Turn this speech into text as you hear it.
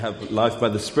Have Life by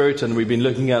the Spirit, and we've been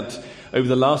looking at, over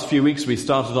the last few weeks, we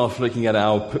started off looking at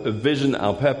our vision,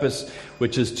 our purpose,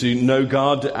 which is to know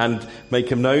God and make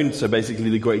Him known, so basically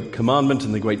the Great Commandment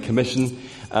and the Great Commission.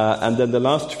 And then the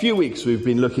last few weeks we've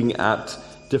been looking at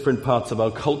different parts of our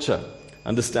culture,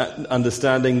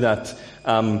 understanding that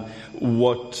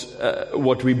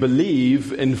what we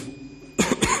believe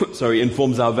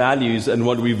informs our values, and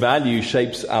what we value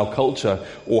shapes our culture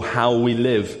or how we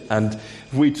live. And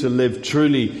if we to live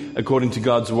truly according to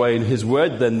God's way and His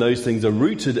word, then those things are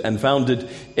rooted and founded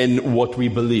in what we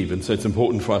believe. And so it's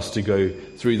important for us to go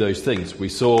through those things. We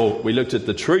looked at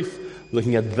the truth,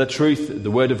 looking at the truth,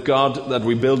 the word of God, that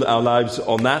we build our lives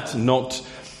on that, not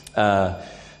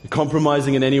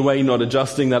compromising in any way, not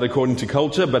adjusting that according to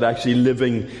culture, but actually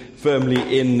living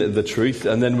firmly in the truth.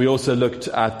 And then we also looked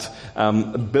at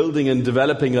building and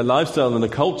developing a lifestyle and a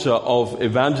culture of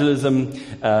evangelism,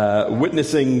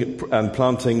 witnessing and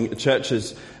planting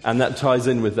churches, and that ties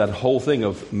in with that whole thing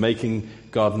of making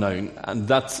God known. And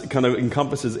that kind of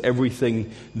encompasses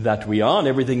everything that we are and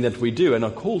everything that we do and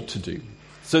are called to do.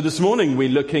 So this morning we're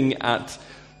looking at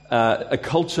a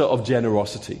culture of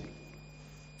generosity.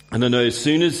 And I know as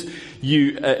soon as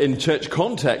you, in church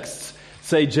contexts,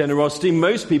 say generosity,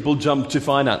 most people jump to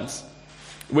finance,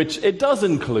 which it does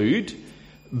include,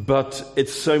 but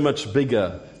it's so much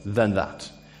bigger than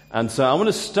that. And so I want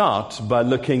to start by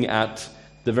looking at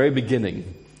the very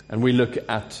beginning, and we look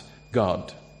at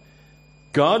God.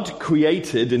 God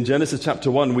created, in Genesis chapter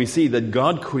 1, we see that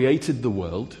God created the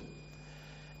world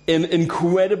in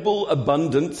incredible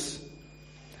abundance,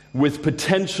 with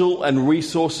potential and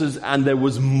resources, and there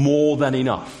was more than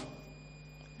enough.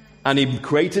 And He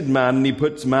created man, and He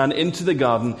puts man into the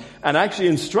garden, and actually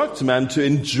instructs man to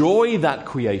enjoy that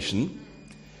creation,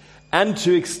 and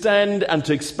to extend, and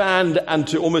to expand, and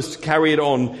to almost carry it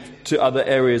on to other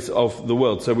areas of the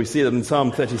world. So we see that in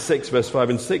Psalm 36, verse 5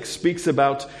 and 6, speaks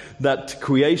about that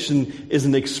creation is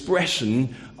an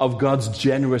expression of God's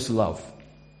generous love.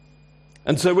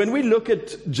 And so when we look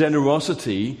at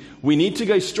generosity, we need to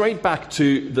go straight back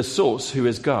to the source, who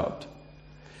is God.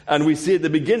 And we see at the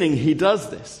beginning, He does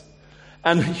this.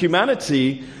 And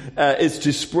humanity is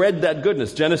to spread that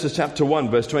goodness. Genesis chapter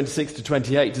 1, verse 26 to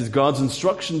 28 is God's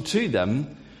instruction to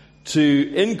them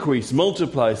to increase,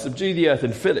 multiply, subdue the earth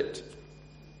and fill it.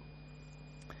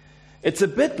 It's a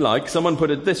bit like, someone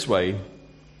put it this way,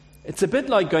 it's a bit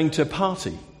like going to a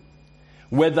party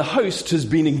where the host has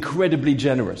been incredibly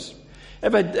generous.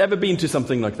 Ever been to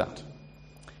something like that?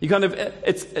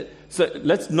 So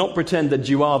let's not pretend that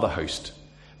you are the host.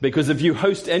 Because if you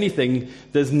host anything,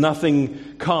 there's nothing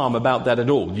calm about that at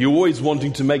all. You're always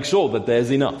wanting to make sure that there's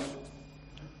enough.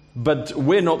 But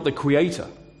we're not the creator.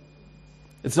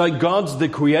 It's like God's the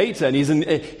creator, and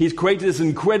He's created this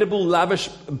incredible lavish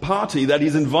party that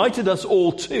He's invited us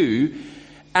all to,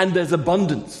 and there's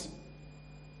abundance.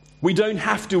 We don't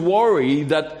have to worry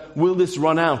that will this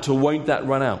run out or won't that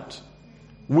run out.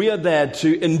 We are there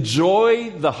to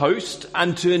enjoy the host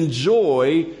and to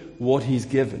enjoy what He's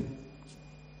given.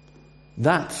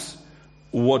 That's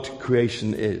what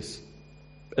creation is.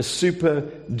 A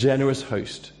super generous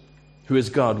host who is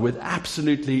God with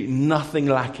absolutely nothing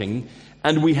lacking,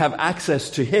 and we have access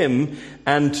to Him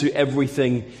and to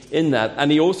everything in that.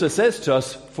 And He also says to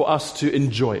us for us to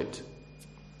enjoy it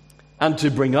and to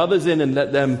bring others in and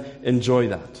let them enjoy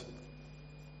that.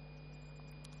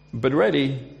 But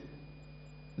really,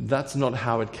 that's not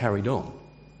how it carried on,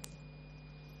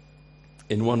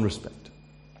 in one respect.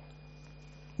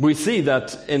 We see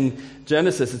that in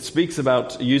Genesis it speaks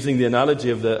about, using the analogy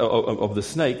of the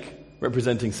snake,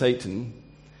 representing Satan,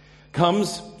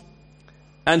 comes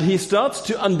and he starts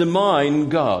to undermine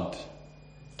God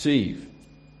to Eve.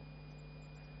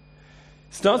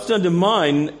 Starts to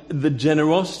undermine the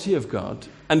generosity of God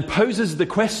and poses the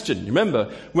question. Remember,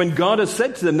 when God has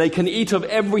said to them they can eat of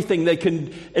everything, they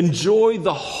can enjoy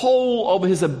the whole of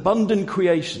His abundant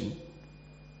creation.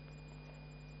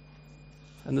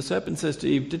 And the serpent says to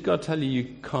Eve, did God tell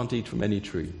you can't eat from any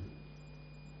tree?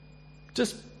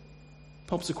 Just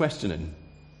pops a question in,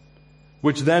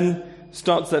 which then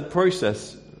starts that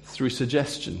process through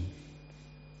suggestion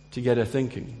to get her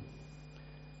thinking.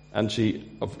 And she,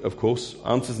 of course,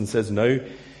 answers and says, no,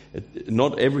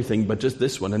 not everything, but just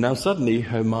this one. And now suddenly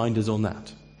her mind is on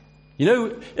that. You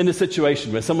know, in a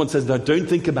situation where someone says, no, don't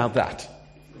think about that,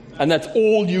 and that's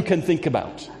all you can think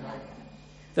about.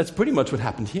 That's pretty much what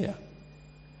happened here.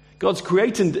 God's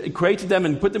created them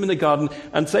and put them in the garden,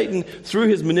 and Satan, through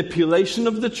his manipulation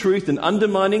of the truth and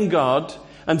undermining God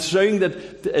and showing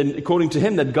that, and according to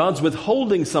him, that God's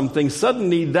withholding something,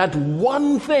 suddenly that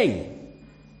one thing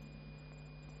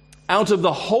Out of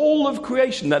the whole of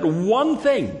creation, that one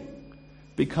thing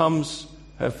becomes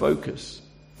her focus.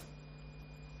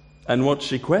 And what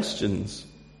she questions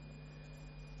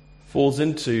falls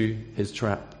into his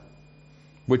trap,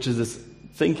 which is this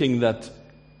thinking that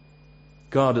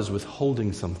God is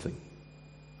withholding something.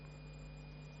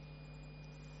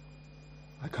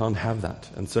 I can't have that.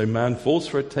 And so man falls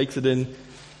for it, takes it in,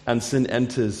 and sin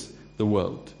enters the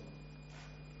world.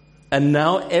 And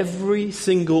now every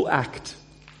single act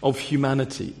of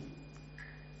humanity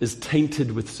is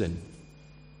tainted with sin.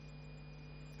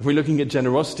 If we're looking at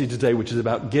generosity today, which is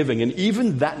about giving, and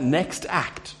even that next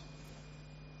act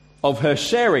of her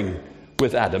sharing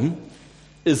with Adam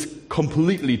is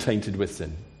completely tainted with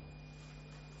sin.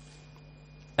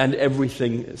 And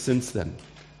everything since then.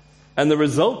 And the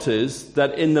result is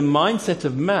that in the mindset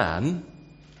of man,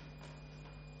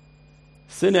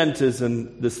 sin enters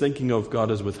in this thinking of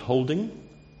God as withholding.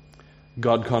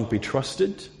 God can't be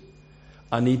trusted.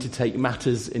 I need to take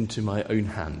matters into my own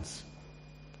hands.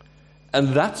 And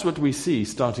that's what we see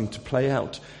starting to play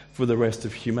out for the rest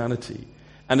of humanity.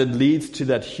 And it leads to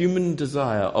that human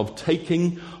desire of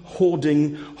taking,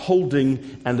 hoarding,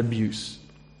 holding, and abuse,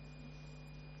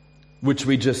 which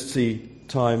we just see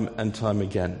time and time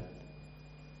again.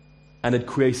 And it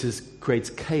creates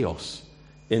chaos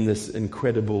in this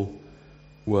incredible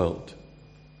world.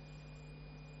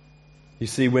 You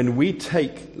see, when we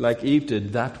take, like Eve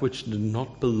did, that which did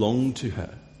not belong to her,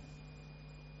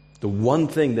 the one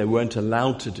thing they weren't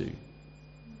allowed to do,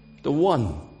 the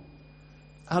one,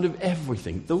 out of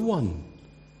everything, the one,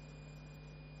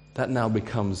 that now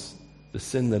becomes the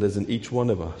sin that is in each one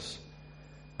of us.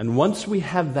 And once we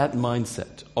have that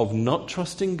mindset of not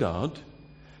trusting God,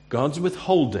 God's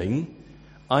withholding,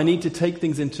 I need to take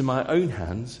things into my own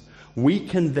hands, we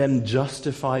can then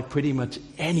justify pretty much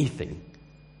anything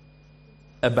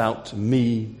about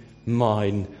me,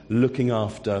 mine, looking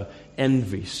after,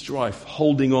 envy, strife,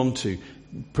 holding on to,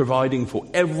 providing for.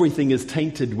 Everything is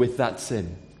tainted with that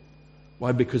sin.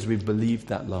 Why? Because we've believed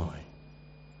that lie.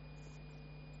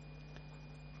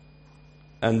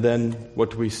 And then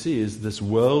what we see is this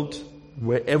world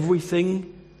where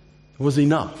everything was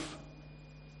enough.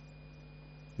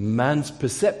 Man's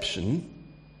perception,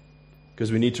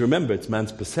 because we need to remember it's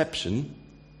man's perception,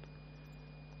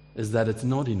 is that it's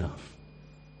not enough.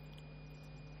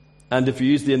 And if you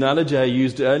use the analogy I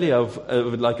used earlier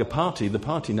of like a party, the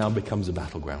party now becomes a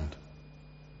battleground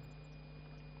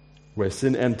where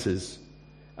sin enters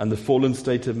and the fallen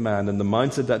state of man and the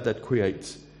mindset that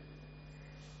creates,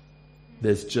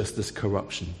 there's just this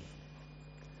corruption.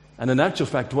 And in actual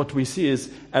fact, what we see is,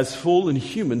 as fallen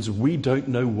humans, we don't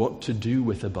know what to do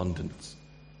with abundance.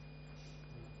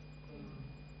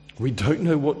 We don't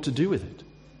know what to do with it.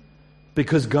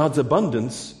 Because God's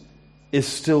abundance is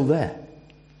still there.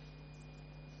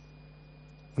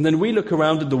 And then we look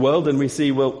around at the world and we see,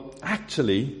 well,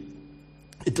 actually,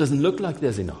 it doesn't look like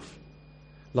there's enough.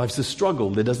 Life's a struggle.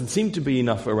 There doesn't seem to be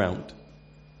enough around.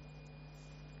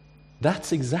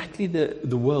 That's exactly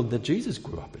the world that Jesus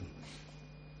grew up in.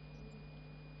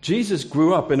 Jesus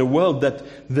grew up in a world that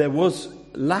there was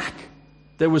lack,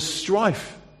 there was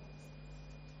strife.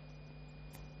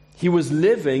 He was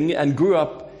living and grew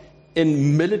up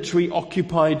in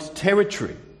military-occupied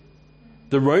territory.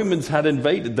 The Romans had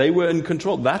invaded. They were in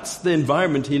control. That's the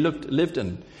environment he lived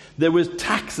in. There was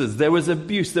taxes, there was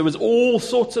abuse, there was all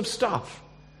sorts of stuff.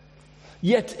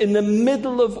 Yet in the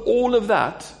middle of all of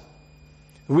that,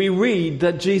 we read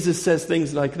that Jesus says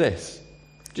things like this.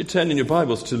 Would you turn in your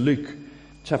Bibles to Luke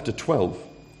chapter 12?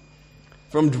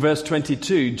 From verse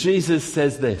 22, Jesus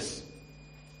says this.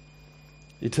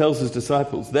 He tells his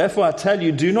disciples, "Therefore I tell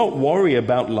you, do not worry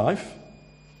about life,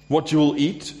 what you will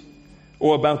eat,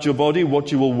 or about your body,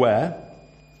 what you will wear.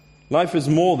 Life is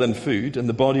more than food, and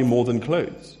the body more than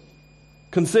clothes.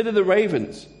 Consider the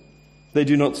ravens. They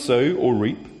do not sow or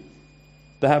reap.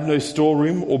 They have no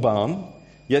storeroom or barn,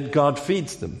 yet God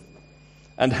feeds them.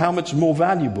 And how much more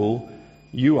valuable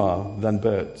you are than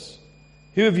birds.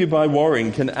 Who of you by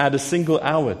worrying can add a single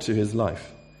hour to his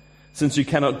life? Since you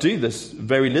cannot do this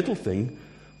very little thing,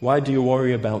 why do you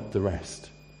worry about the rest?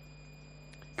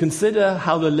 Consider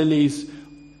how the lilies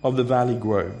of the valley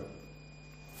grow.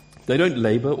 They don't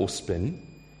labor or spin.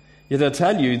 Yet I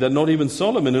tell you that not even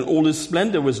Solomon in all his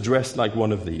splendor was dressed like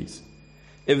one of these.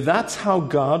 If that's how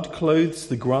God clothes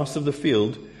the grass of the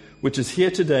field, which is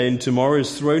here today and tomorrow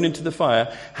is thrown into the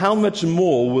fire, how much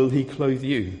more will he clothe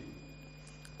you,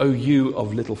 O you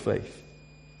of little faith?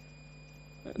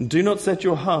 And do not set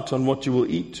your heart on what you will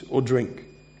eat or drink.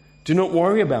 Do not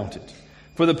worry about it,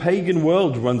 for the pagan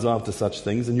world runs after such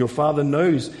things, and your Father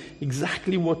knows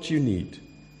exactly what you need.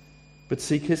 But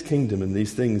seek his kingdom, and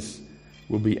these things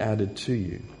will be added to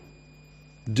you.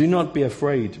 Do not be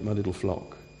afraid, my little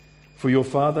flock, for your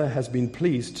Father has been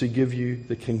pleased to give you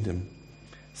the kingdom.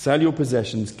 Sell your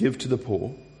possessions, give to the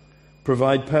poor.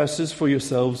 Provide purses for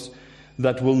yourselves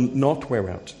that will not wear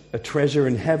out, a treasure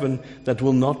in heaven that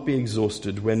will not be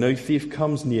exhausted, where no thief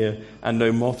comes near and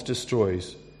no moth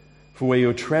destroys. For where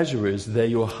your treasure is, there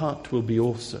your heart will be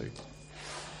also.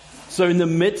 So in the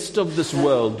midst of this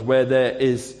world where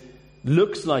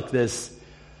looks like there's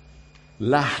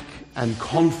lack and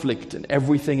conflict and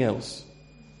everything else,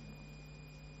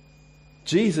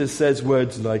 Jesus says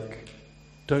words like,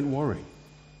 don't worry.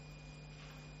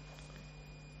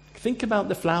 Think about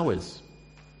the flowers.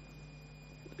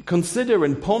 Consider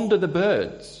and ponder the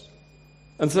birds.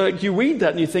 And so you read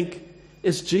that and you think,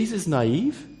 is Jesus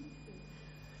naive?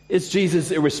 Is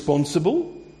Jesus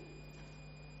irresponsible?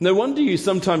 No wonder you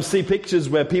sometimes see pictures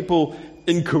where people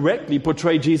incorrectly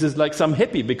portray Jesus like some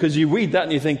hippie, because you read that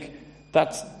and you think,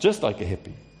 that's just like a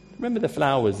hippie. Remember the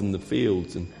flowers and the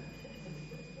fields.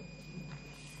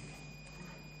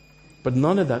 But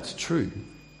none of that's true.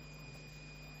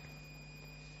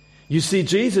 You see,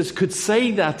 Jesus could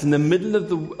say that in the middle of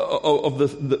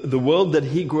the world that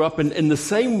he grew up in the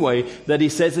same way that he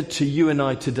says it to you and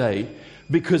I today,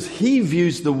 because he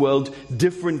views the world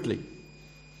differently.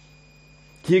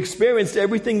 He experienced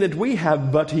everything that we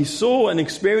have, but he saw and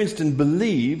experienced and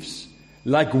believes,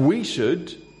 like we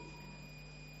should,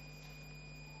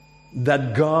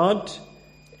 that God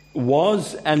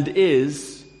was and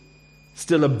is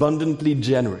still abundantly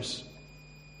generous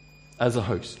as a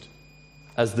host,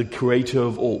 as the creator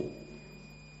of all.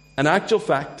 An actual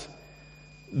fact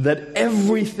that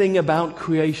everything about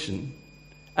creation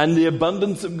and the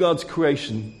abundance of God's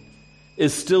creation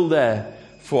is still there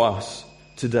for us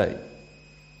today.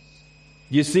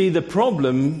 You see, the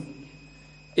problem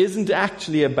isn't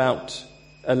actually about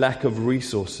a lack of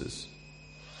resources.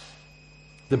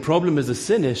 The problem is a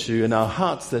sin issue in our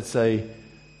hearts that say,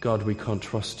 God, we can't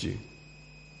trust you.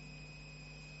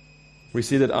 We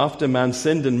see that after man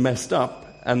sinned and messed up,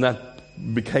 and that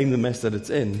became the mess that it's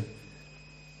in,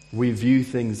 we view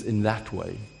things in that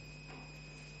way.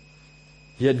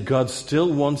 Yet God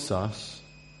still wants us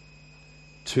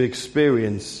to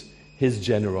experience his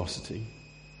generosity.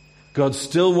 God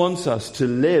still wants us to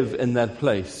live in that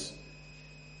place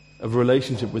of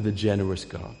relationship with a generous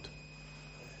God.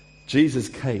 Jesus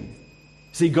came.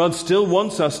 See, God still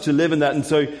wants us to live in that. And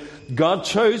so God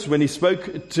chose, when he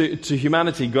spoke to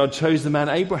humanity, God chose the man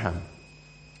Abraham.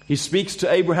 He speaks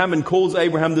to Abraham and calls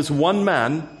Abraham this one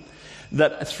man,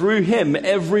 that through him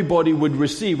everybody would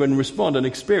receive and respond and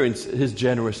experience his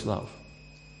generous love.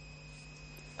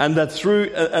 And that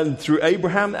through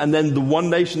Abraham and then the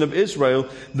one nation of Israel,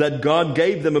 that God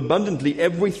gave them abundantly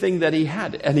everything that he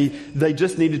had. And they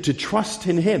just needed to trust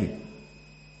in him.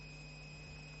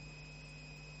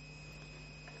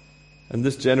 And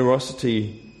this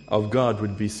generosity of God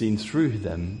would be seen through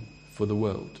them for the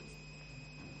world.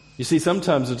 You see,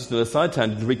 sometimes, just an aside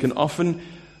tangent, we can often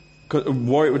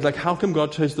worry with, like, how come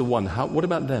God chose the one? What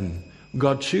about them?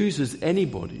 God chooses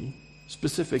anybody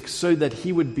specific so that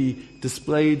he would be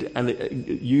displayed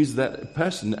and use that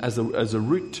person as a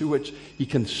route to which he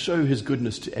can show his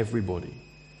goodness to everybody.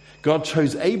 God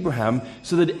chose Abraham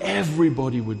so that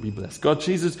everybody would be blessed. God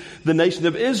chooses the nation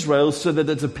of Israel so that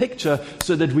it's a picture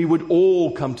so that we would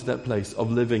all come to that place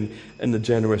of living in the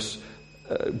generous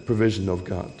provision of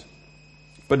God.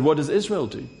 But what does Israel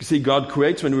do? You see, God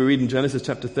creates, when we read in Genesis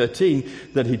chapter 13,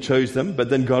 that he chose them, but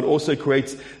then God also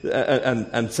creates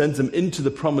and sends them into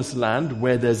the promised land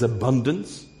where there's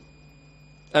abundance.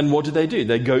 And what do?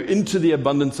 They go into the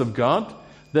abundance of God.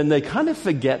 Then they kind of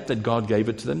forget that God gave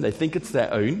it to them. They think it's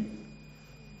their own.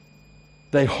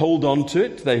 They hold on to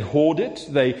it. They hoard it.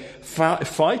 They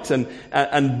fight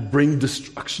and bring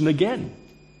destruction again.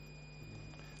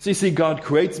 So you see, God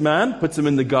creates man, puts him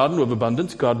in the garden of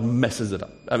abundance. God messes it up.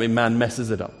 Man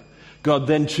messes it up. God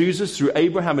then chooses through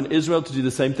Abraham and Israel to do the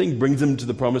same thing, brings them to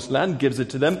the promised land, gives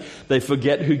it to them. They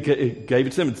forget who gave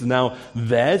it to them. It's now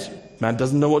theirs. Man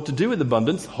doesn't know what to do with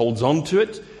abundance, holds on to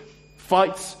it,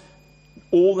 fights,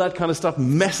 all that kind of stuff,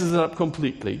 messes it up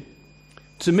completely.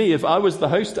 To me, if I was the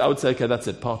host, I would say, okay, that's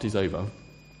it, party's over.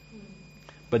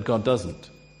 But God doesn't.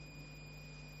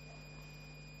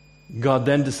 God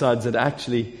then decides that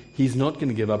actually he's not going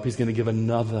to give up. He's going to give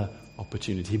another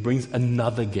opportunity. He brings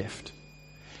another gift.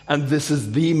 And this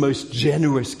is the most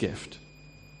generous gift.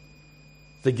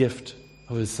 The gift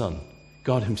of his son.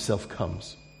 God himself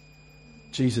comes.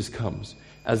 Jesus comes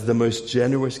as the most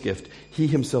generous gift. He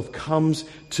himself comes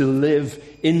to live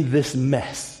in this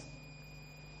mess.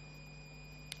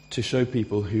 to show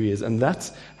people who he is. And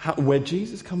that's where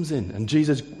Jesus comes in. And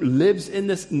Jesus lives in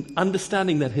this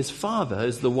understanding that his Father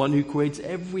is the one who creates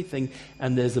everything,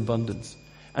 and there's abundance.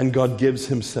 And God gives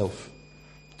himself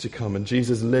to come. And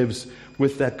Jesus lives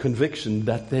with that conviction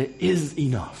that there is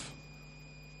enough.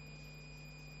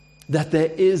 That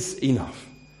there is enough.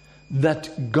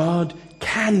 That God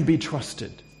can be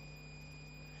trusted.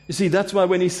 You see, that's why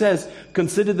when he says,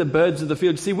 consider the birds of the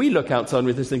field. See, we look outside and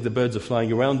we just think the birds are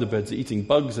flying around, the birds are eating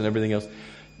bugs and everything else.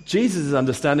 Jesus'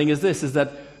 understanding is this, is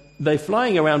that they're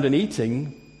flying around and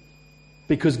eating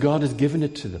because God has given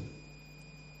it to them.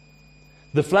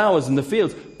 The flowers in the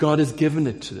fields, God has given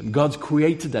it to them. God's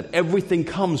created that. Everything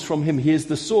comes from him. He is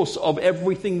the source of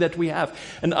everything that we have.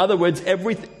 In other words,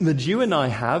 everything that you and I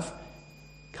have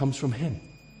comes from him.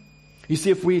 You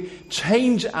see, if we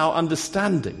change our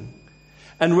understanding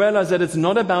and realize that it's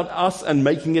not about us and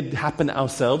making it happen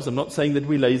ourselves. I'm not saying that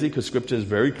we're lazy, because Scripture is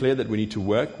very clear that we need to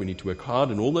work hard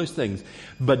and all those things.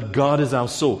 But God is our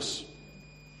source.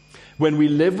 When we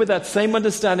live with that same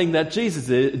understanding that Jesus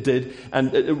did,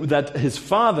 and that his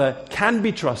Father can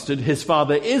be trusted, his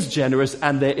Father is generous,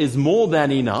 and there is more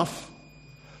than enough,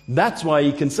 that's why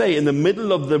he can say in the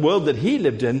middle of the world that he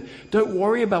lived in, don't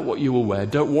worry about what you will wear,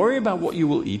 don't worry about what you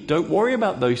will eat, don't worry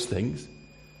about those things.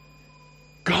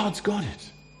 God's got it.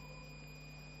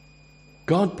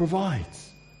 God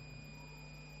provides.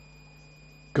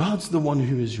 God's the one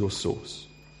who is your source.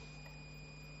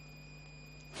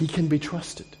 He can be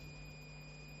trusted.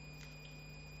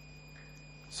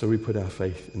 So we put our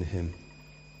faith in him.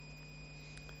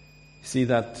 See,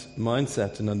 that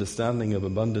mindset and understanding of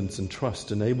abundance and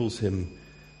trust enables him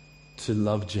to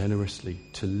love generously,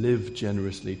 to live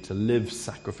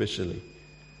sacrificially.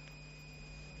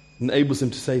 Enables him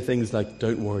to say things like,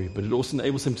 don't worry, but it also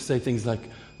enables him to say things like,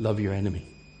 love your enemy.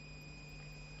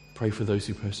 Pray for those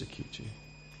who persecute you.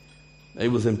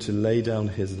 Enables him to lay down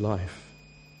his life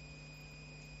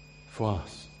for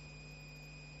us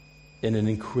in an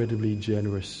incredibly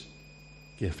generous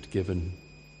gift given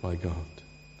by God.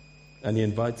 And he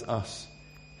invites us,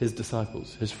 his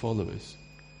disciples, his followers,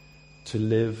 to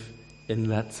live in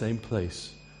that same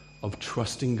place of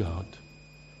trusting God,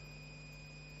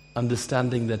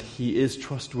 understanding that he is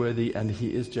trustworthy and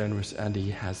he is generous and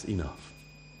he has enough.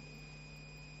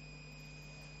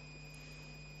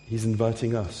 He's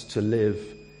inviting us to live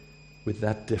with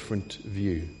that different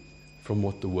view from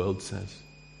what the world says.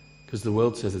 Because the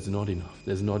world says it's not enough.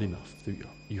 There's not enough.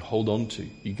 You hold on to.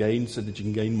 You gain so that you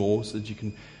can gain more, so that you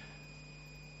can...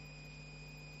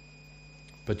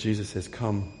 But Jesus says,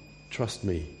 come, trust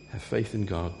me, have faith in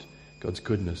God, God's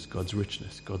goodness, God's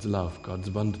richness, God's love, God's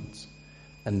abundance,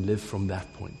 and live from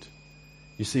that point.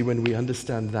 You see, when we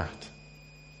understand that,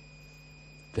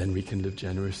 then we can live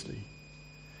generously.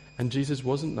 And Jesus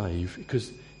wasn't naive,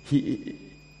 because he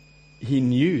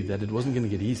knew that it wasn't going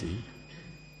to get easy.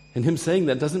 And him saying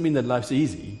that doesn't mean that life's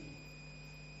easy.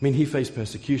 I mean, he faced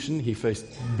persecution, he faced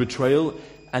betrayal,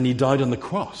 and he died on the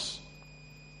cross.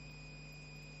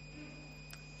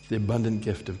 The abundant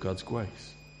gift of God's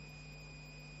grace.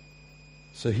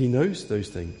 So he knows those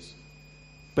things.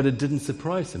 But it didn't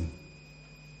surprise him.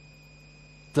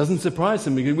 It doesn't surprise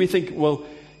him, because we think, well,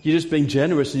 you're just being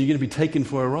generous and you're going to be taken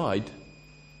for a ride.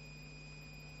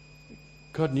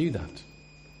 God knew that.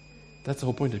 That's the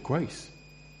whole point of grace.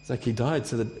 It's like he died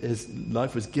so that his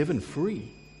life was given free.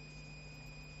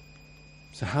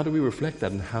 So how do we reflect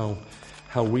that in how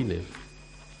we live?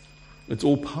 It's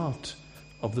all part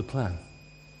of the plan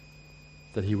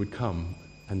that he would come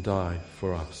and die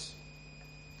for us.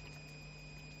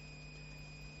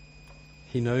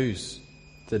 He knows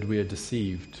that we are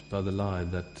deceived by the lie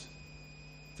that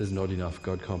there's not enough,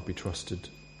 God can't be trusted.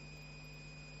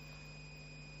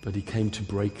 But he came to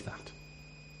break that.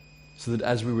 So that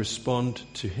as we respond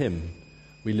to him,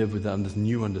 we live with this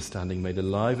new understanding made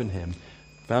alive in him,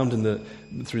 found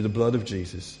through the blood of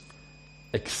Jesus,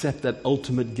 accept that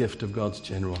ultimate gift of God's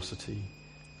generosity,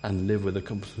 and live with a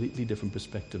completely different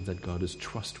perspective that God is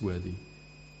trustworthy.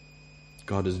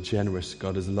 God is generous,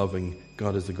 God is loving,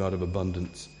 God is the God of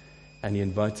abundance, and he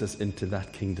invites us into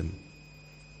that kingdom.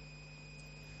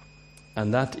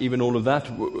 And that, even all of that,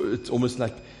 it's almost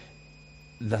like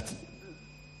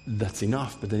that's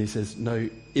enough. But then he says, no,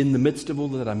 in the midst of all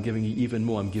that, I'm giving you even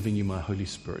more. I'm giving you my Holy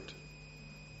Spirit.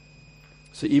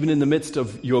 So even in the midst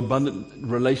of your abundant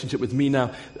relationship with me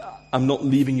now, I'm not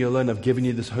leaving you alone. I've given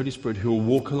you this Holy Spirit who will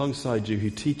walk alongside you, who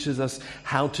teaches us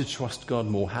how to trust God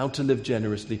more, how to live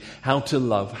generously, how to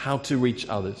love, how to reach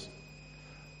others.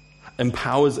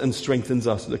 Empowers and strengthens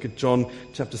us. Look at John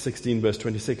chapter 16, verse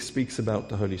 26, speaks about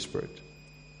the Holy Spirit.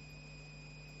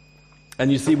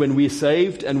 And you see, when we're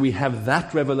saved and we have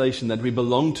that revelation that we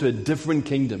belong to a different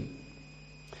kingdom,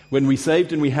 when we're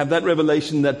saved and we have that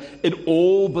revelation that it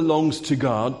all belongs to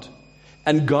God,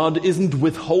 and God isn't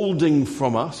withholding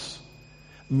from us,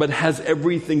 but has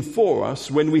everything for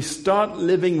us, when we start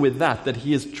living with that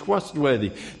He is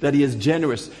trustworthy, that He is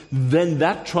generous, then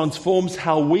that transforms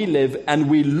how we live, and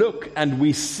we look and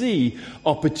we see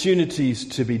opportunities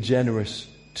to be generous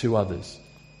to others.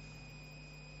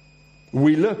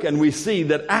 We look and we see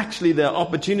that actually there are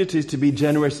opportunities to be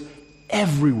generous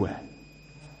everywhere.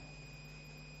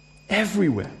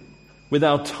 Everywhere. With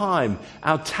our time,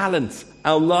 our talents,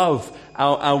 our love,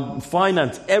 our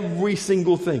finance, every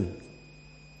single thing.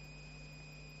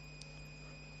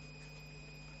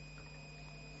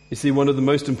 You see, one of the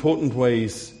most important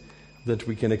ways that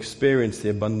we can experience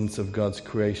the abundance of God's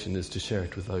creation is to share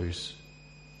it with those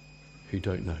who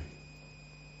don't know.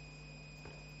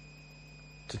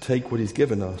 To take what He's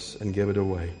given us and give it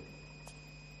away,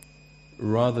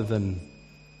 rather than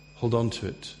hold on to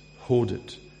it, hoard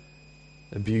it,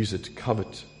 abuse it,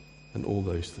 covet, and all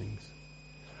those things.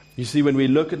 You see, when we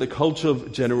look at the culture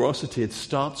of generosity, it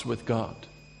starts with God.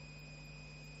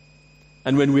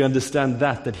 And when we understand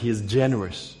that He is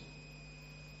generous,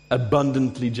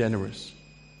 abundantly generous,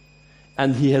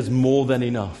 and He has more than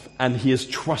enough, and He is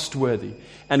trustworthy,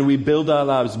 and we build our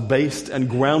lives based and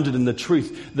grounded in the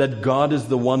truth that God is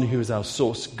the one who is our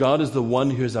source, God is the one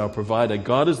who is our provider,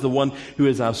 God is the one who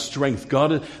is our strength,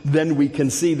 then we can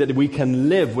see that we can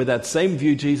live with that same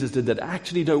view Jesus did, that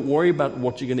actually don't worry about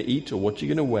what you're going to eat or what you're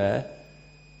going to wear,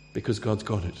 because God's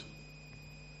got it.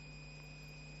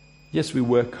 Yes, we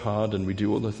work hard and we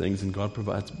do all the things, and God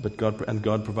provides,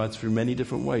 God provides through many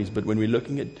different ways. But when we're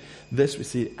looking at this, we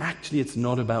see actually it's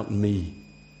not about me.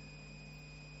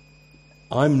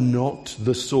 I'm not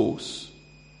the source.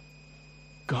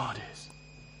 God is.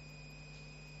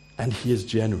 And He is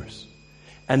generous.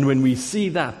 And when we see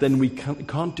that, then we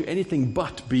can't do anything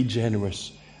but be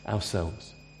generous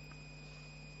ourselves.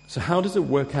 So how does it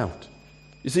work out?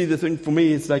 You see, the thing for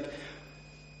me is like,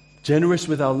 generous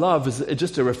with our love is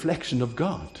just a reflection of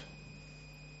God.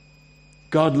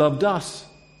 God loved us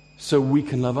so we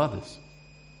can love others.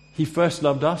 He first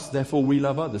loved us, therefore we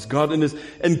love others. God in His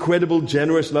incredible,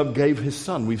 generous love gave His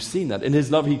Son. We've seen that. In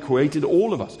His love He created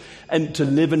all of us and to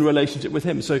live in relationship with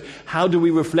Him. So how do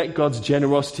we reflect God's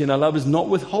generosity in our love? Is not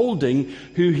withholding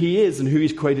who He is and who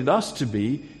He's created us to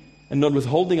be, and not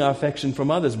withholding our affection from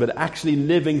others, but actually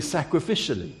living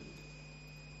sacrificially.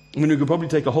 I mean, we could probably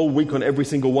take a whole week on every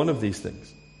single one of these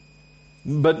things.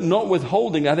 But not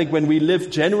withholding, I think when we live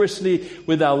generously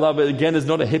with our love, again, is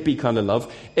not a hippie kind of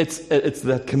love. It's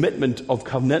that commitment of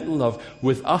covenantal love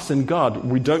with us and God.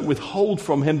 We don't withhold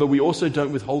from Him, but we also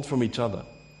don't withhold from each other.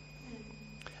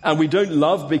 And we don't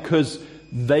love because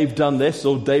they've done this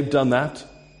or they've done that.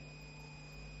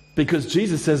 Because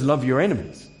Jesus says, love your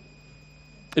enemies.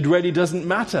 It really doesn't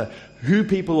matter who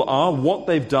people are, what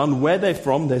they've done, where they're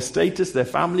from, their status, their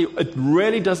family. It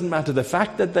really doesn't matter. The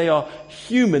fact that they are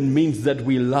human means that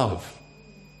we love.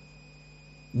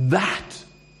 That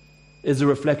is a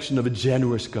reflection of a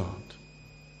generous God.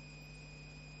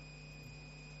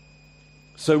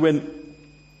 So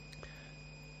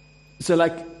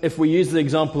if we use the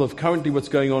example of currently what's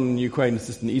going on in Ukraine, it's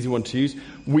just an easy one to use.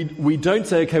 We don't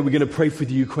say, okay, we're going to pray for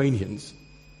the Ukrainians.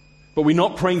 But we're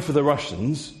not praying for the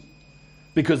Russians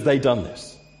because they've done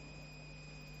this.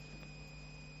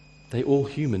 They're all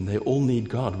human. They all need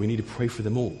God. We need to pray for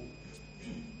them all.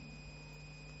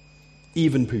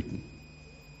 Even Putin.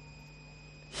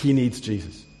 He needs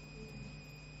Jesus.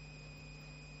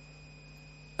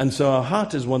 And so our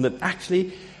heart is one that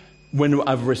actually, when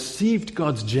I've received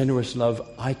God's generous love,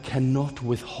 I cannot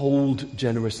withhold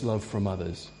generous love from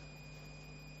others.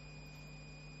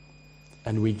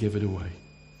 And we give it away.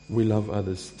 We love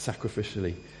others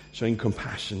sacrificially, showing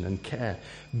compassion and care,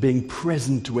 being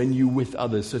present when you're with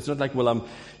others. So it's not like, well, I'm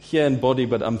here in body,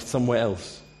 but I'm somewhere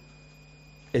else.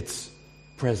 It's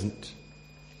present.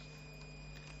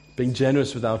 Being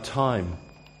generous with our time.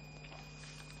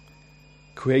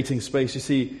 Creating space. You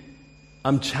see,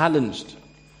 I'm challenged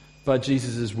by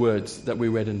Jesus' words that we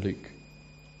read in Luke.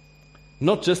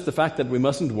 Not just the fact that we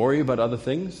mustn't worry about other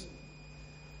things,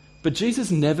 but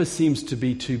Jesus never seems to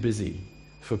be too busy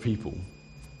for people.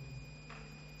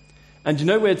 And you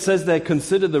know where it says there,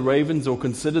 consider the ravens or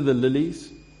consider the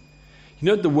lilies? You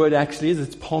know what the word actually is?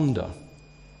 It's ponder.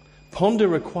 Ponder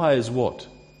requires what?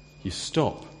 You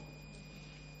stop.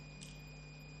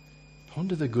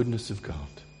 Ponder the goodness of God.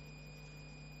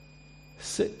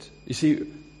 Sit. You see,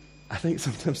 I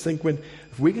sometimes think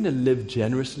if we're going to live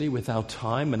generously with our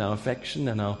time and our affection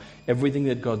and our everything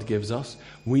that God gives us,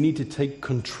 we need to take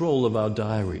control of our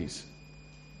diaries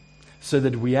so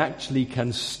that we actually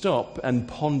can stop and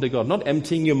ponder God. Not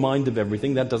emptying your mind of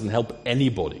everything, that doesn't help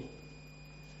anybody.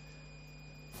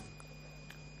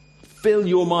 Fill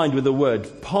your mind with the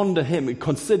Word. Ponder Him.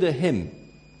 Consider Him.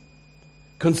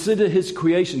 Consider His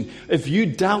creation. If you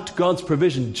doubt God's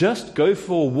provision, just go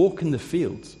for a walk in the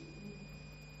fields.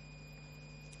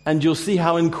 And you'll see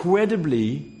how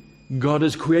incredibly God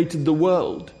has created the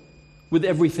world with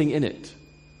everything in it.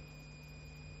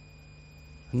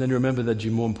 And then remember that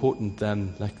you're more important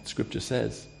than, like Scripture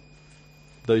says,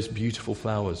 those beautiful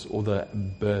flowers or the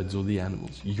birds or the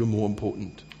animals. You're more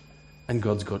important. And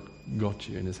God's got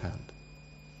you in His hand.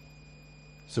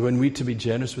 So when we're to be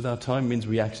generous with our time, it means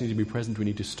we actually need to be present. We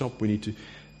need to stop. We need to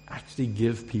actually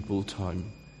give people time.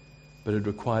 But it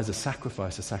requires a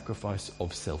sacrifice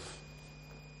of self.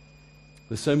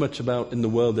 There's so much in the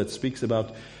world that speaks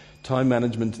about time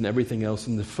management and everything else,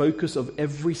 and the focus of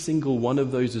every single one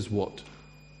of those is what?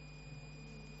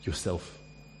 Yourself.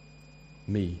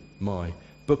 Me. My.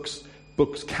 Books,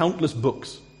 countless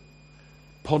books.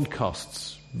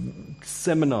 Podcasts.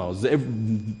 Seminars.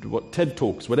 TED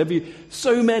Talks. Whatever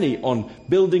so many on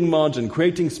building margin,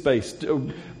 creating space.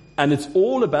 And it's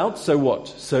all about, so what?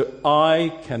 So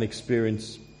I can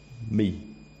experience me.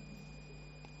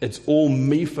 It's all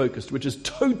me-focused, which is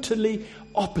totally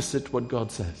opposite what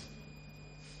God says.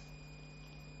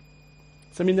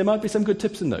 So, there might be some good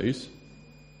tips in those.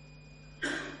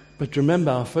 But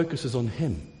remember, our focus is on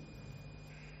Him.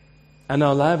 And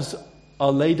our lives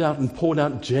are laid out and poured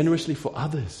out generously for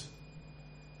others.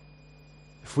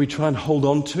 If we try and hold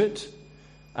on to it,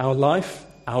 our life,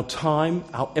 our time,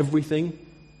 our everything,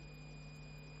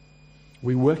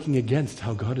 we're working against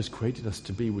how God has created us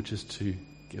to be, which is to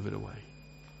give it away.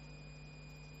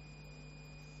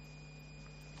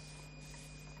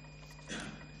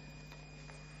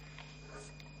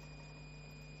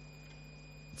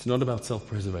 It's not about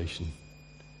self-preservation.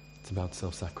 It's about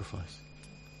self-sacrifice.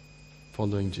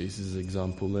 Following Jesus'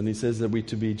 example. And He says that we're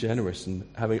to be generous and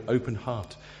having an open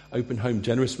heart, open home,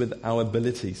 generous with our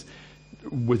abilities,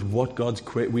 with what God's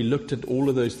created. We looked at all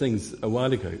of those things a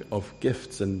while ago, of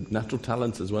gifts and natural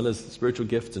talents as well as spiritual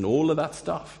gifts and all of that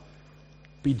stuff.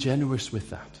 Be generous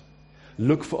with that.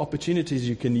 Look for opportunities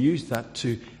you can use that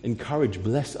to encourage,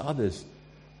 bless others.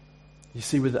 You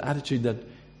see, with the attitude that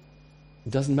it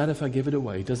doesn't matter if I give it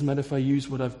away. It doesn't matter if I use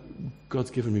what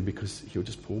God's given me, because He'll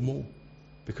just pour more.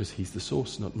 Because He's the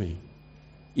source, not me.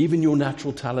 Even your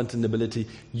natural talent and ability,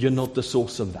 you're not the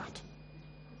source of that.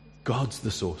 God's the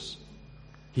source.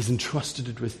 He's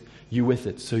entrusted you with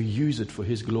it, so use it for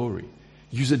His glory.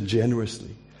 Use it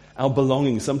generously. Our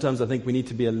belongings, sometimes I think we need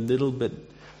to be a little bit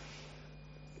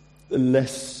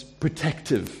less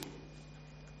protective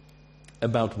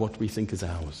about what we think is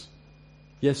ours.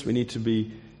 Yes, we need to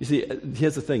be. You see,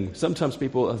 here's the thing. Sometimes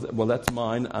people, well, that's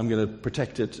mine. I'm going to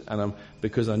protect it,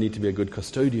 because I need to be a good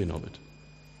custodian of it.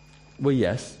 Well,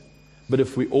 yes. But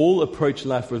if we all approach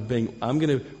life with being, I'm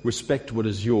going to respect what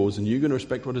is yours, and you're going to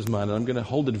respect what is mine, and I'm going to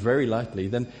hold it very lightly,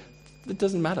 then it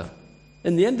doesn't matter.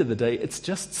 In the end of the day, it's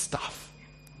just stuff.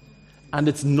 And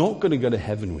it's not going to go to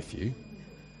heaven with you.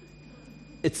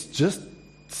 It's just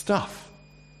stuff.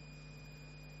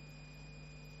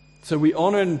 So we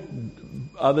honor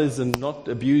others and not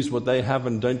abuse what they have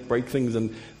and don't break things,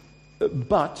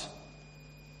 but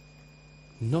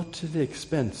not to the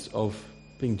expense of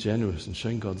being generous and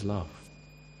showing God's love.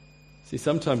 See,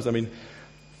 sometimes, I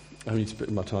need to put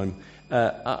in my time.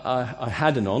 I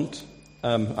had an aunt.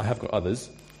 I have got others,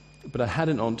 but I had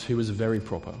an aunt who was very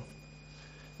proper,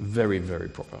 very, very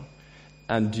proper.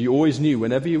 And you always knew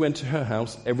whenever you went to her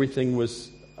house, everything was.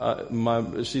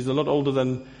 She's a lot older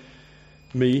than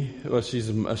me. Well, she's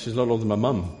a lot older than my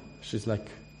mum. She's like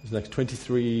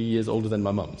 23 years older than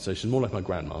my mum, so she's more like my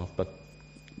grandma. But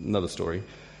another story.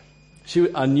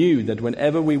 I knew that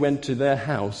whenever we went to their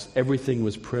house, everything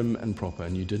was prim and proper,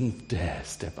 and you didn't dare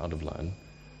step out of line.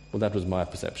 Well, that was my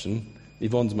perception.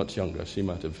 Yvonne's much younger; she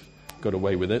might have got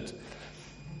away with it.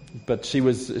 But she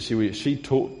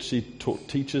taught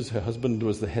teachers. Her husband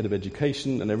was the head of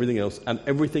education and everything else. And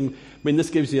everything. This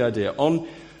gives you the idea.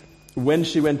 When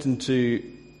she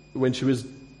was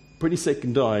pretty sick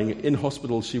and dying in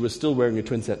hospital, she was still wearing a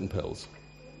twin set and pearls.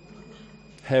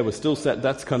 Hair was still set.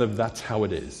 That's how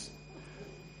it is.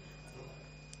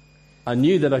 I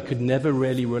knew that I could never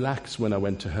really relax when I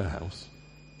went to her house.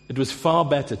 It was far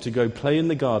better to go play in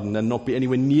the garden and not be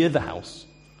anywhere near the house.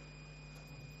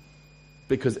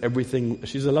 Because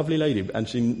she's a lovely lady and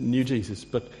she knew Jesus,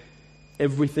 but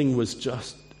everything was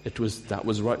just That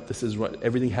was right, this is right.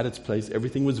 Everything had its place,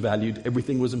 everything was valued,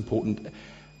 everything was important.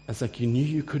 It's like you knew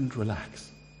you couldn't relax.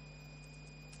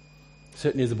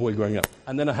 Certainly as a boy growing up.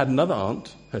 And then I had another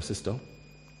aunt, her sister,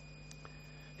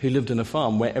 who lived in a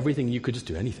farm where everything, you could just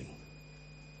do anything.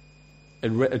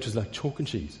 It was like chalk and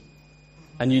cheese.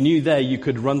 And you knew there you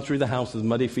could run through the house with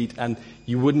muddy feet and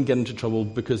you wouldn't get into trouble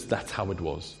because that's how it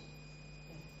was.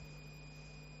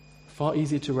 Far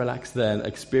easier to relax there and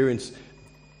experience,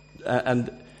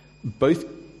 and both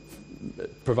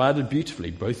provided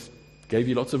beautifully, both gave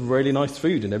you lots of really nice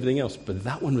food and everything else, but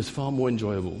that one was far more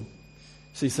enjoyable.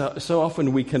 See, so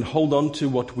often we can hold on to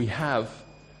what we have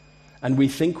and we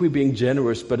think we're being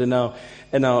generous, but in our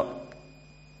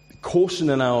caution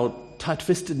and our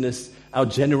tight-fistedness, our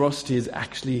generosity is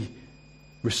actually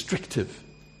restrictive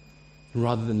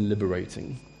rather than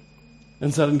liberating.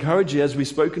 And so I'd encourage you, as we've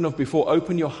spoken of before,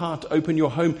 open your heart, open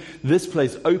your home. This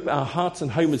place, our hearts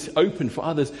and home is open for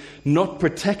others, not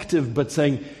protective, but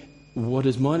saying, what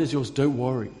is mine is yours, don't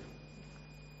worry.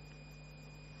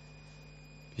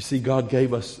 You see, God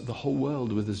gave us the whole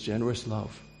world with his generous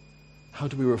love. How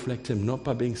do we reflect him? Not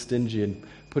by being stingy and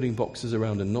putting boxes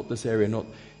around and not this area,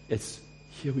 it's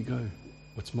here we go.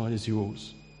 What's mine is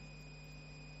yours.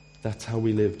 That's how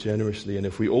we live generously. And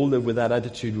if we all live with that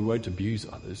attitude, we won't abuse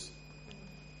others.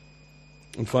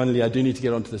 And finally, I do need to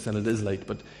get onto this, and it is late,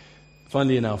 but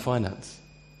finally in our finance.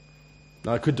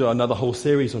 Now, I could do another whole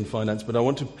series on finance, but I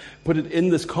want to put it in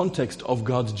this context of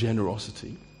God's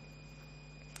generosity,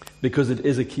 because it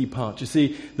is a key part. You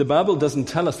see, the Bible doesn't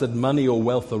tell us that money or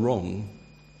wealth are wrong.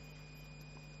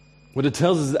 What it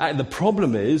tells us is that the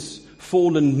problem is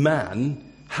fallen man,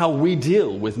 how we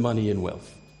deal with money and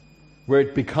wealth, where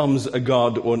it becomes a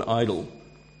god or an idol.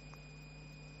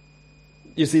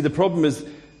 You see, the problem is,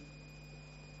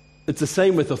 it's the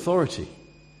same with authority.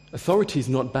 Authority is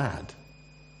not bad.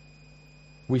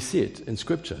 We see it in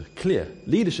Scripture, clear.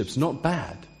 Leadership's not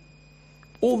bad.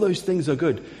 All those things are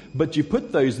good. But you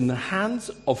put those in the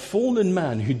hands of fallen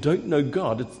man who don't know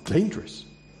God, it's dangerous.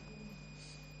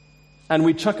 And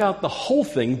we chuck out the whole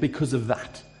thing because of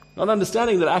that. Not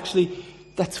understanding that actually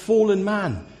that's fallen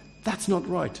man. That's not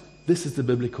right. This is the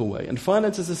biblical way. And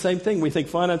finance is the same thing. We think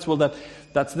finance, well,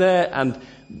 that's there and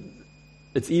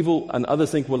it's evil, and others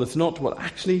think, well, it's not. Well,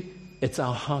 actually, it's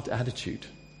our heart attitude.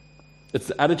 It's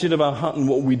the attitude of our heart and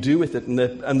what we do with it.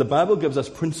 And the Bible gives us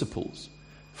principles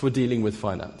for dealing with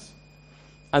finance.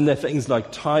 And they're things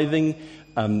like tithing,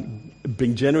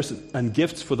 being generous, and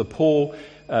gifts for the poor,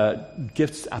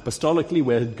 gifts apostolically,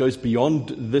 where it goes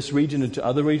beyond this region into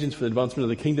other regions for the advancement of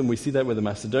the kingdom. We see that with the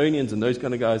Macedonians and those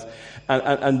kind of guys.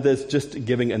 And there's just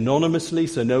giving anonymously,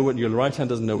 so know what your right hand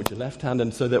doesn't know what your left hand.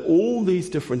 And so there are all these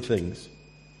different things.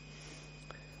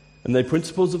 And they're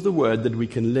principles of the word that we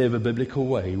can live a biblical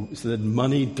way so that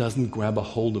money doesn't grab a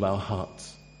hold of our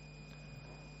hearts.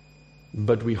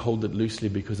 But we hold it loosely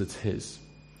because it's his.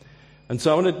 And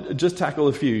so I want to just tackle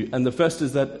a few. And the first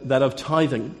is that of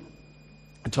tithing.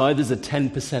 A tithe is a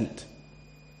 10%.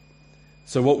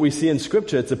 So what we see in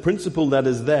Scripture, it's a principle that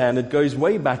is there, and it goes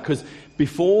way back, because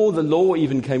before the law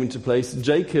even came into place,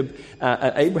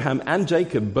 Abraham and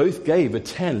Jacob both gave a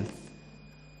tenth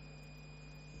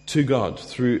to God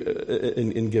through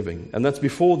in giving. And that's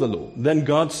before the law. Then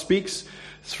God speaks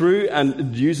through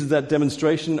and uses that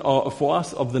demonstration for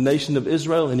us of the nation of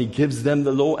Israel, and he gives them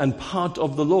the law, and part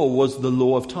of the law was the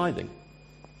law of tithing.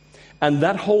 And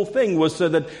that whole thing was so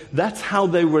that's how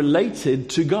they related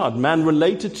to God. Man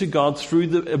related to God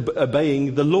through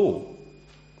obeying the law,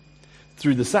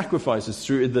 through the sacrifices,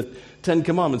 through the Ten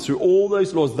Commandments, through all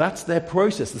those laws. That's their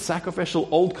process. The sacrificial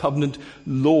Old Covenant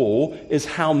law is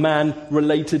how man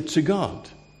related to God.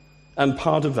 And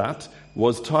part of that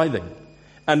was tithing.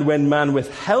 And when man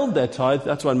withheld their tithe,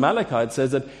 that's why Malachi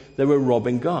says that they were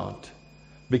robbing God,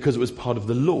 because it was part of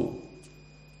the law.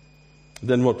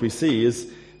 Then what we see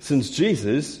is, since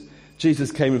Jesus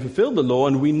came and fulfilled the law,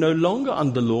 and we're no longer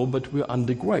under law, but we're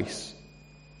under grace.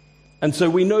 And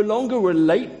so we no longer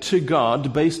relate to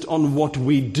God based on what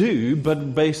we do,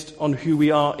 but based on who we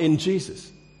are in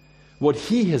Jesus, what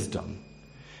he has done.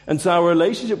 And so our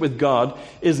relationship with God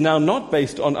is now not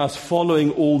based on us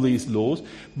following all these laws,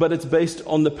 but it's based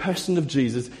on the person of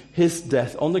Jesus, his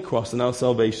death on the cross, and our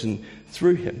salvation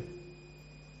through him.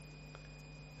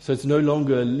 So it's no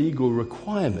longer a legal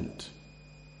requirement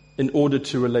in order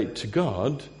to relate to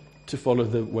God to follow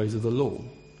the ways of the law.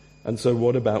 And so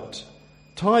what about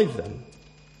tithe then?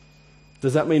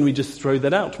 Does that mean we just throw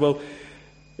that out? Well,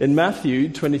 in Matthew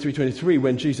 23:23,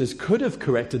 when Jesus could have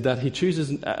corrected that, he chooses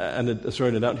and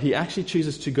thrown it out. He actually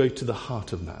chooses to go to the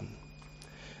heart of man.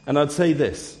 And I'd say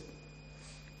this.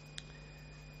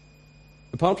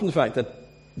 Apart from the fact that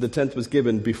the tenth was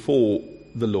given before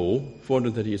the law,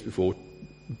 430 years before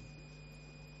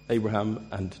Abraham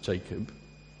and Jacob,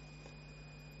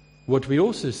 what we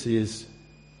also see is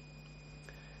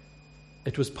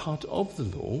it was part of the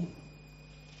law,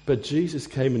 but Jesus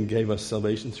came and gave us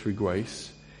salvation through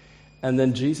grace. And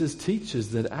then Jesus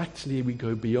teaches that actually we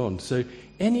go beyond. So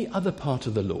any other part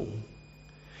of the law,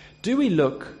 do we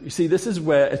look, you see, this is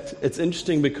where it's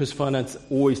interesting because finance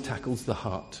always tackles the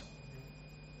heart.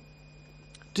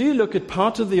 Do you look at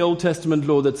part of the Old Testament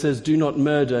law that says do not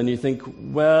murder and you think,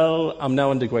 well, I'm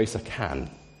now under grace, I can?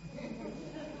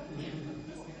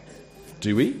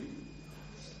 Do we?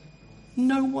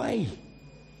 No way.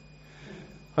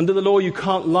 Under the law, you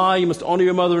can't lie, you must honor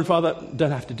your mother and father.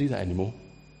 Don't have to do that anymore.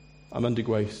 I'm under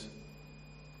grace.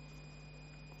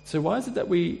 So why is it that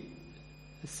we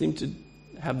seem to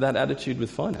have that attitude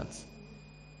with finance?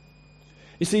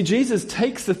 You see, Jesus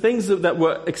takes the things that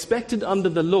were expected under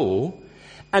the law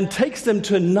and takes them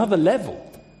to another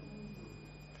level.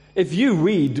 If you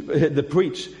read the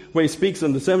preach where he speaks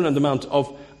on the Sermon on the Mount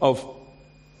of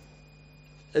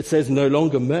it says no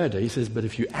longer murder, he says, but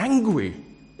if you're angry,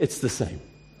 it's the same.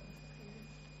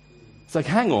 It's like,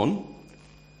 hang on.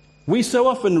 We so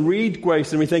often read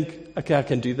grace and we think, okay, I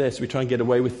can do this. We try and get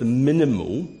away with the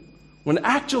minimal. When in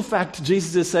actual fact,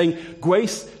 Jesus is saying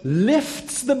grace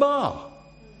lifts the bar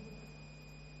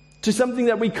to something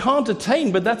that we can't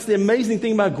attain. But that's the amazing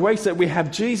thing about grace, that we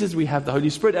have Jesus, we have the Holy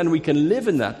Spirit, and we can live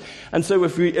in that. And so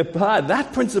if we apply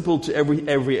that principle to every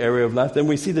area of life, then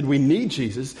we see that we need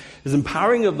Jesus, his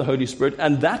empowering of the Holy Spirit,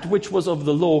 and that which was of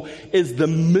the law is the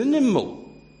minimal.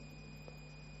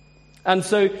 And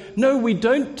so, no, we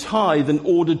don't tithe in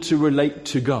order to relate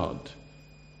to God.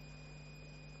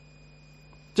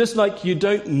 Just like you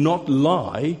don't not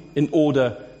lie in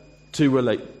order to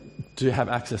relate, to have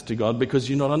access to God, because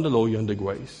you're not under law, you're under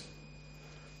grace.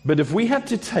 But if we had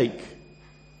to take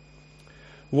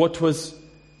what was,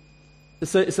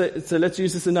 so let's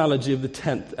use this analogy of the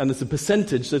tenth, and it's a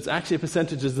percentage, so it's actually a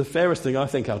percentage is the fairest thing. I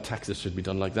think our taxes should be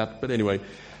done like that, but anyway.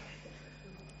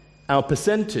 Our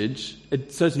percentage,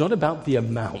 so it's not about the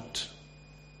amount.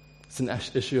 It's an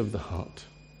issue of the heart.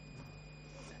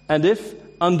 And if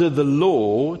under the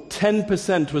law,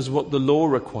 10% was what the law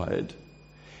required,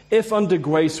 if under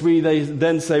grace they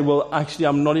then say, well, actually,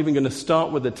 I'm not even going to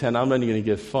start with the 10, I'm only going to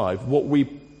give 5, what we're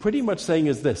pretty much saying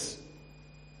is this.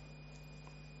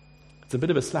 It's a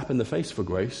bit of a slap in the face for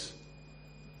grace.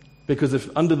 Because if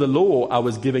under the law I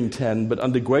was giving 10, but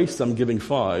under grace I'm giving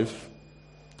 5,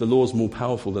 the law is more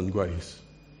powerful than grace.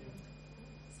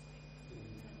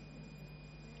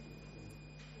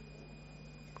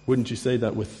 Wouldn't you say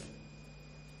that with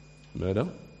murder?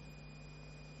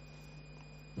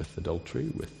 With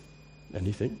adultery? With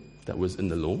anything that was in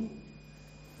the law?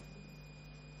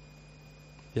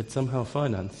 Yet somehow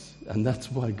finance, and that's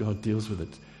why God deals with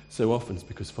it so often, is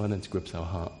because finance grips our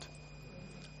heart.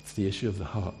 It's the issue of the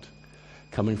heart.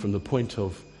 Coming from the point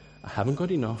of, I haven't got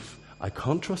enough, I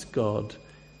can't trust God,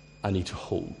 I need to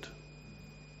hold.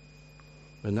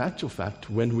 In actual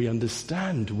fact, when we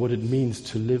understand what it means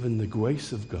to live in the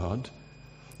grace of God,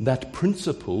 that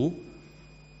principle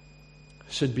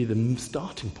should be the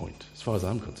starting point, as far as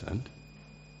I'm concerned.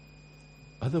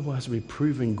 Otherwise, we're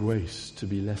proving grace to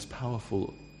be less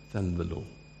powerful than the law.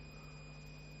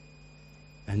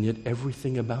 And yet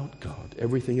everything about God,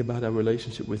 everything about our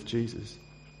relationship with Jesus,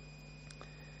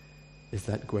 is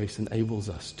that grace enables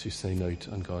us to say no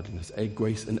to ungodliness.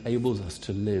 Grace enables us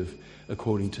to live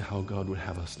according to how God would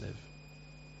have us live.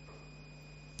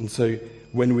 And so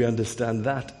when we understand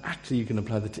that, actually you can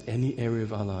apply that to any area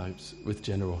of our lives with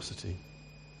generosity.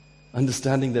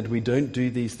 Understanding that we don't do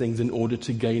these things in order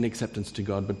to gain acceptance to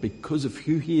God, but because of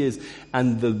who He is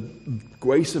and the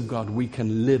grace of God, we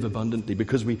can live abundantly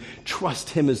because we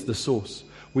trust Him as the source.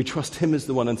 We trust Him as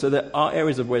the one. And so there are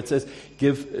areas of where it says,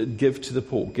 give to the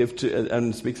poor, give to,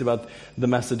 and it speaks about the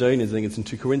Macedonians, I think it's in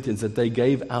 2 Corinthians, that they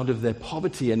gave out of their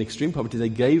poverty and extreme poverty. They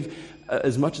gave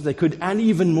as much as they could and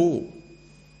even more.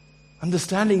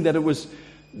 Understanding that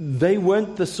they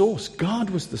weren't the source, God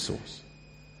was the source.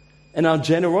 And our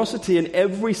generosity in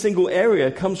every single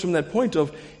area comes from that point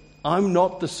of, I'm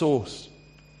not the source.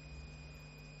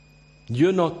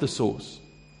 You're not the source.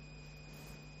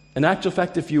 In actual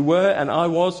fact, if you were and I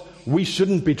was, we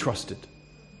shouldn't be trusted.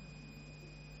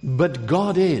 But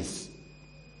God is.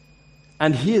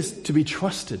 And He is to be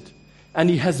trusted. And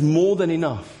He has more than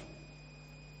enough.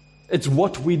 It's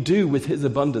what we do with His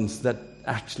abundance that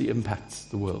actually impacts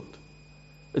the world.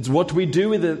 It's what we do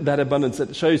with that abundance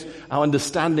that shows our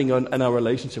understanding and our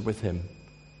relationship with Him.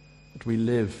 That we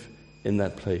live in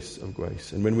that place of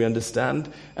grace. And when we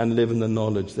understand and live in the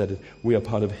knowledge that we are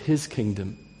part of his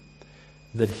kingdom,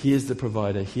 that he is the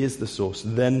provider, he is the source,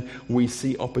 then we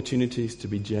see opportunities to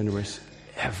be generous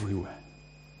everywhere.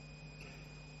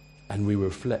 And we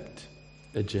reflect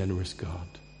a generous God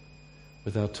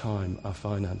with our time, our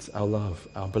finance, our love,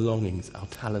 our belongings, our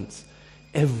talents,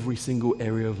 every single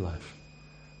area of life,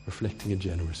 reflecting a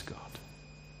generous God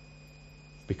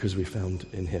because we found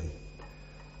in him.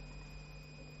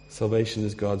 Salvation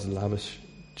is God's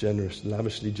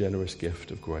lavishly generous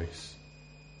gift of grace.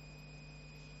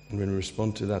 And when we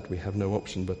respond to that, we have no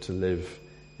option but to live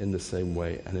in the same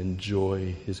way and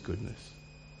enjoy his goodness.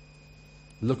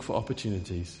 Look for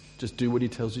opportunities. Just do what he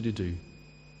tells you to do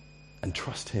and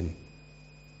trust him.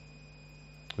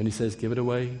 When he says give it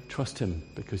away, trust him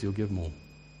because he'll give more.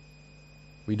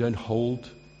 We don't hold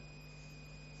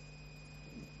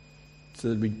so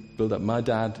that we build up. My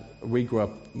dad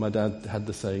had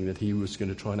the saying that he was going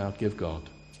to try and outgive God.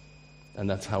 And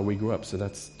that's how we grew up. So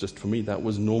that's just, for me, that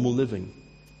was normal living.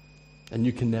 And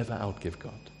you can never outgive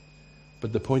God.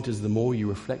 But the point is, the more you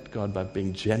reflect God by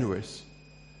being generous,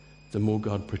 the more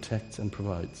God protects and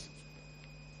provides.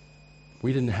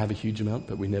 We didn't have a huge amount,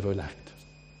 but we never lacked.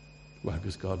 Why?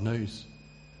 Because God knows.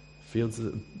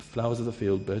 Flowers of the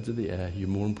field, birds of the air, you're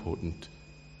more important.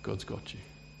 God's got you.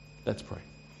 Let's pray.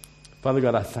 Father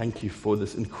God, I thank you for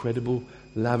this incredible,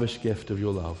 lavish gift of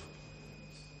your love,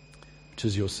 which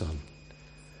is your Son.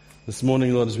 This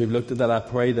morning, Lord, as we've looked at that, I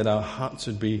pray that our hearts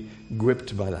would be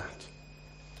gripped by that.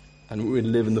 And we would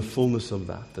live in the fullness of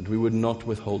that we would not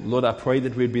withhold. Lord, I pray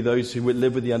that we'd be those who would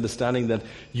live with the understanding that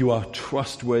you are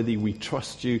trustworthy, we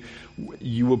trust you,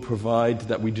 you will provide,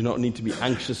 that we do not need to be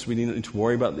anxious, we do not need to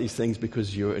worry about these things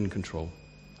because you're in control.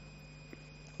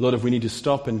 Lord, if we need to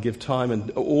stop and give time and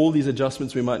all these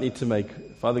adjustments we might need to make,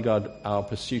 Father God, our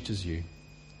pursuit is you.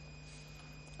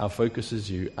 Our focus is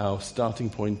you. Our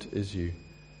starting point is you.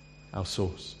 Our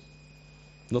source.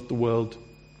 Not the world,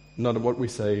 not what we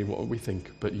say, what we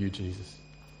think, but you, Jesus.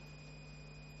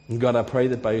 And God, I pray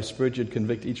that by your Spirit you'd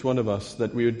convict each one of us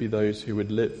that we would be those who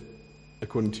would live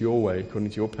according to your way,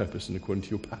 according to your purpose, and according to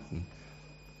your pattern.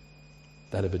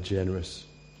 That of a generous,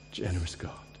 generous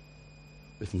God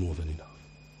with more than enough.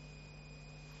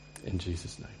 In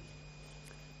Jesus' name.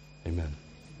 Amen.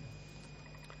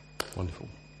 Wonderful.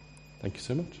 Thank you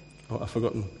so much. Oh, I've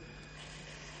forgotten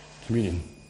communion.